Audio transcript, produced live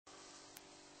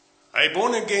A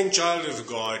born-again child of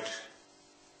God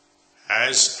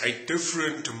has a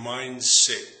different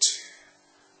mindset.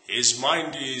 His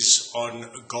mind is on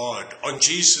God, on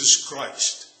Jesus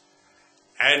Christ,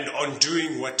 and on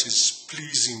doing what is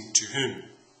pleasing to Him.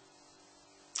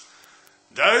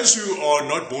 Those who are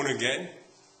not born again,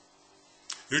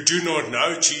 who do not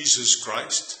know Jesus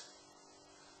Christ,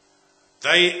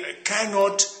 they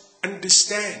cannot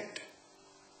understand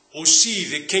or see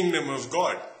the kingdom of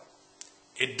God.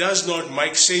 It does not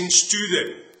make sense to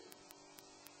them.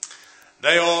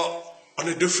 They are on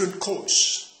a different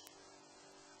course.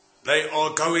 They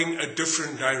are going a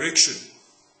different direction.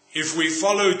 If we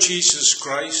follow Jesus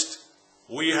Christ,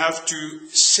 we have to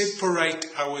separate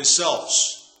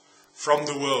ourselves from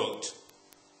the world.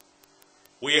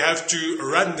 We have to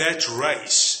run that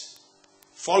race,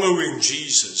 following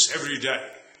Jesus every day.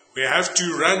 We have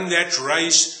to run that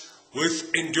race with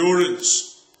endurance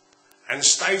and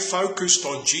stay focused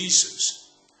on Jesus,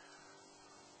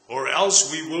 or else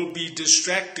we will be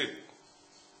distracted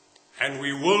and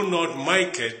we will not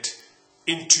make it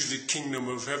into the kingdom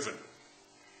of heaven.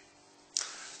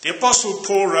 The Apostle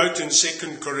Paul wrote in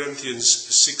 2 Corinthians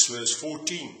 6 verse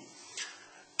 14,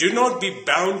 "Do not be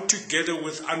bound together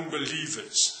with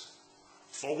unbelievers.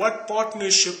 For what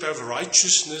partnership have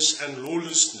righteousness and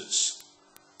lawlessness?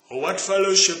 Or what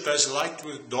fellowship has light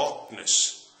with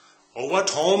darkness? Or what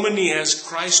harmony has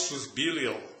Christ with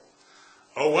Belial?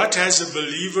 Or what has a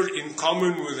believer in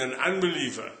common with an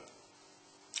unbeliever?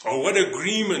 Or what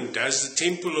agreement has the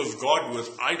temple of God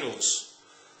with idols?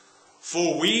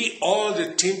 For we are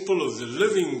the temple of the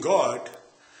living God,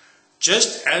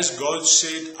 just as God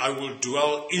said, I will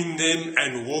dwell in them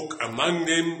and walk among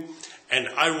them, and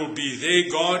I will be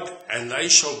their God, and they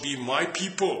shall be my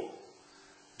people.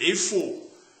 Therefore,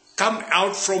 come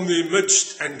out from their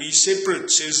midst and be separate,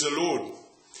 says the Lord,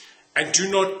 and do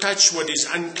not touch what is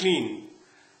unclean,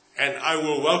 and I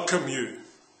will welcome you.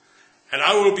 And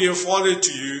I will be a father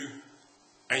to you,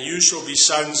 and you shall be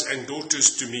sons and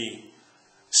daughters to me,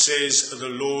 says the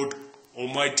Lord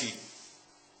Almighty."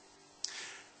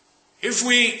 If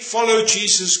we follow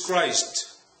Jesus Christ,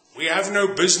 we have no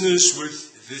business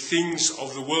with the things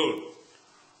of the world.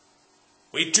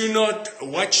 We do not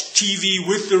watch TV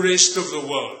with the rest of the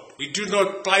world. We do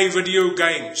not play video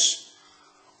games.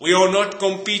 We are not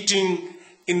competing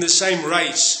in the same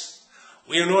race.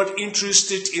 We are not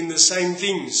interested in the same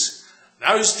things.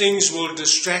 Those things will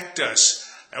distract us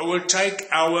and will take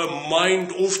our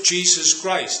mind off Jesus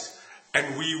Christ,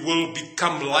 and we will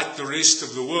become like the rest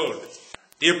of the world.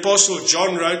 The Apostle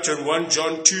John wrote in 1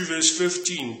 John 2 verse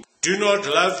 15, "Do not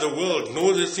love the world,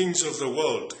 nor the things of the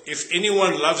world. If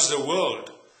anyone loves the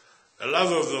world, the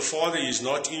love of the Father is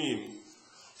not in him.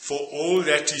 For all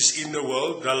that is in the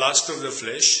world, the lust of the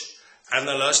flesh, and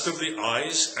the lust of the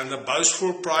eyes, and the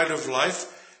boastful pride of life,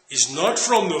 is not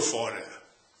from the Father,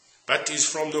 but is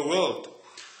from the world.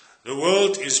 The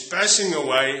world is passing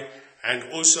away,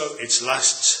 and also its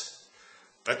lusts.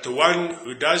 But the one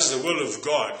who does the will of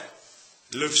God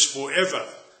lives forever."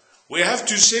 We have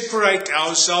to separate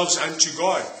ourselves unto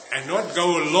God and not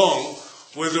go along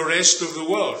with the rest of the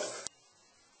world.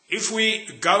 If we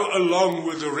go along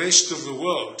with the rest of the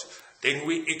world, then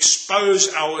we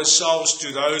expose ourselves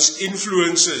to those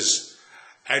influences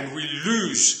and we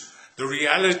lose the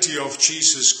reality of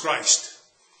Jesus Christ.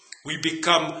 We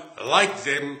become like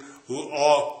them who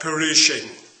are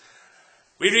perishing.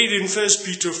 We read in 1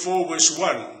 Peter 4 verse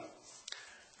 1,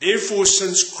 "Therefore,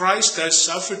 since Christ has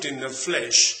suffered in the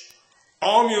flesh,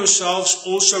 arm yourselves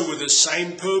also with the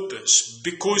same purpose,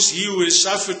 because he who has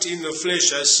suffered in the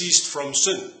flesh has ceased from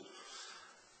sin."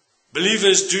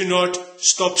 Believers do not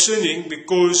stop sinning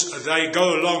because they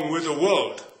go along with the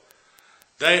world.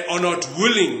 They are not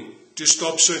willing to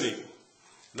stop sinning.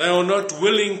 They are not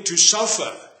willing to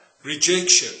suffer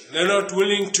rejection. They're not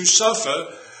willing to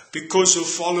suffer because of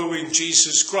following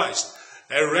Jesus Christ.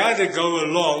 They rather go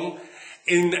along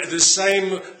in the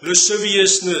same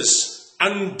lasciviousness,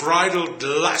 unbridled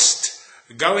lust,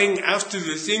 going after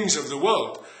the things of the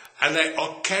world, and they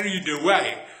are carried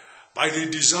away by their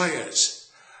desires.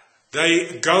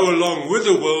 They go along with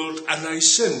the world and they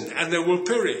sin and they will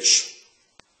perish.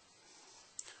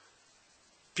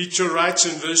 Peter writes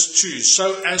in verse 2,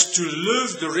 "So as to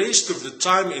live the rest of the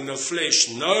time in the flesh,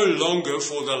 no longer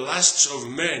for the lusts of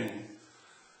men,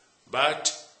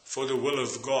 but for the will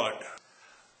of God.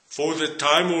 For the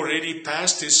time already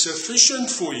past is sufficient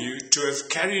for you to have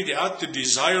carried out the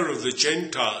desire of the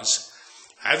Gentiles,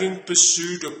 having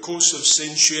pursued a course of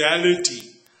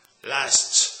sensuality,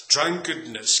 lusts,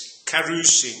 drunkenness,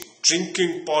 carousing,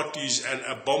 drinking parties, and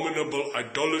abominable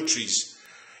idolatries.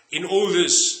 In all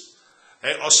this,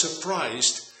 they are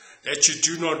surprised that you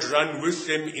do not run with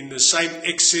them in the same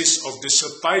excess of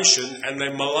dissipation, and they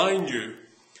malign you,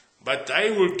 but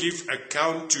they will give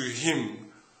account to him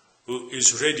who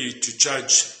is ready to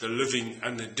judge the living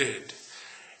and the dead.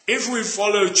 If we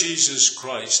follow Jesus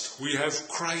Christ, we have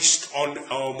Christ on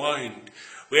our mind.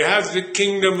 We have the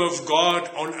kingdom of God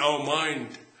on our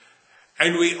mind.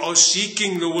 And we are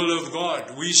seeking the will of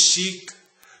God. We seek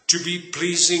to be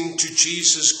pleasing to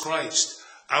Jesus Christ.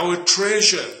 Our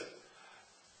treasure,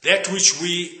 that which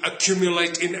we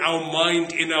accumulate in our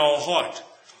mind, in our heart,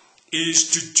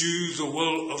 is to do the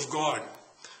will of God,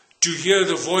 to hear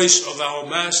the voice of our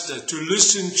Master, to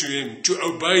listen to him, to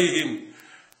obey him,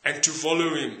 and to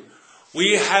follow him.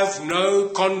 We have no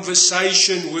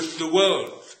conversation with the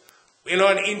world. We're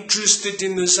not interested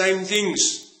in the same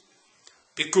things,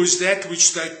 because that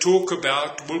which they talk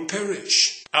about will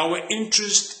perish. Our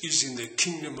interest is in the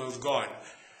kingdom of God,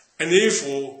 and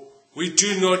therefore we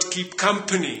do not keep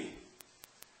company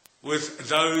with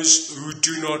those who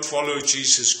do not follow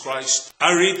Jesus Christ.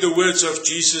 I read the words of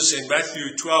Jesus in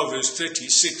Matthew 12 verse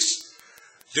 36.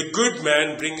 The good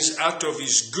man brings out of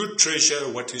his good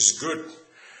treasure what is good,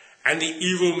 and the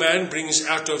evil man brings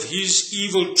out of his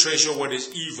evil treasure what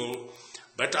is evil.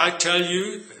 But I tell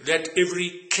you that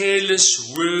every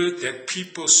careless word that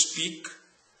people speak,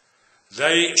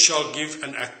 they shall give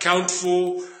an account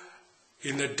for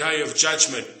in the day of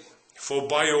judgment. For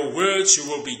by your words you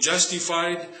will be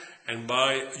justified, and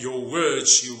by your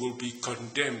words you will be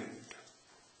condemned.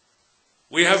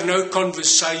 We have no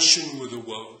conversation with the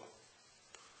world.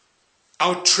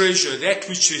 Our treasure, that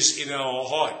which is in our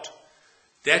heart,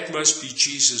 that must be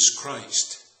Jesus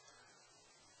Christ.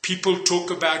 People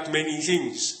talk about many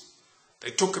things.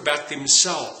 They talk about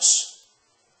themselves.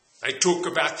 They talk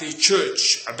about their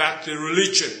church, about their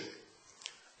religion.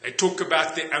 They talk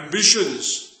about their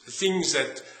ambitions, the things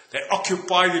that they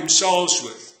occupy themselves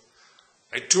with.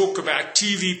 They talk about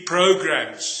TV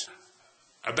programs,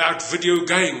 about video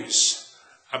games,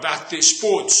 about their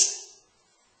sports.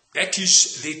 That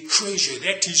is their treasure.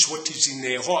 That is what is in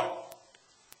their heart.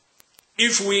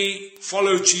 If we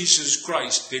follow Jesus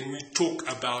Christ, then we talk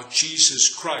about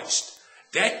Jesus Christ.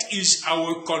 That is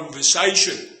our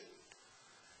conversation.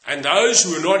 And those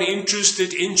who are not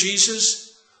interested in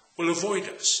Jesus will avoid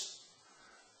us.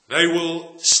 They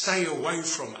will stay away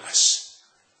from us,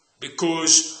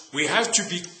 because we have to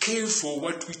be careful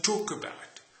what we talk about.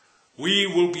 We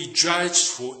will be judged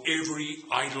for every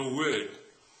idle word.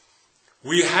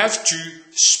 We have to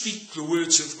speak the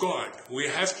words of God. We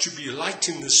have to be light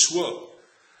in this world.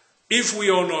 If we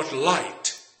are not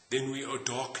light, then we are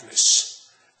darkness.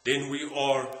 Then we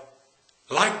are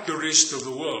like the rest of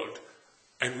the world,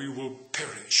 and we will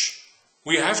perish.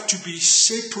 We have to be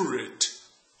separate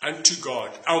unto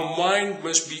God. Our mind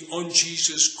must be on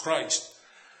Jesus Christ.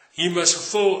 He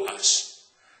must fill us,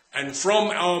 and from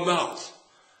our mouth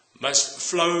must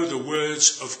flow the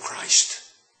words of Christ,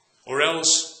 or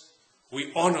else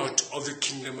we are not of the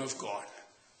kingdom of God.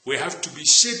 We have to be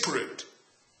separate.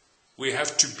 We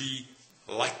have to be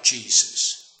like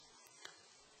Jesus.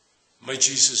 May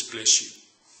Jesus bless you.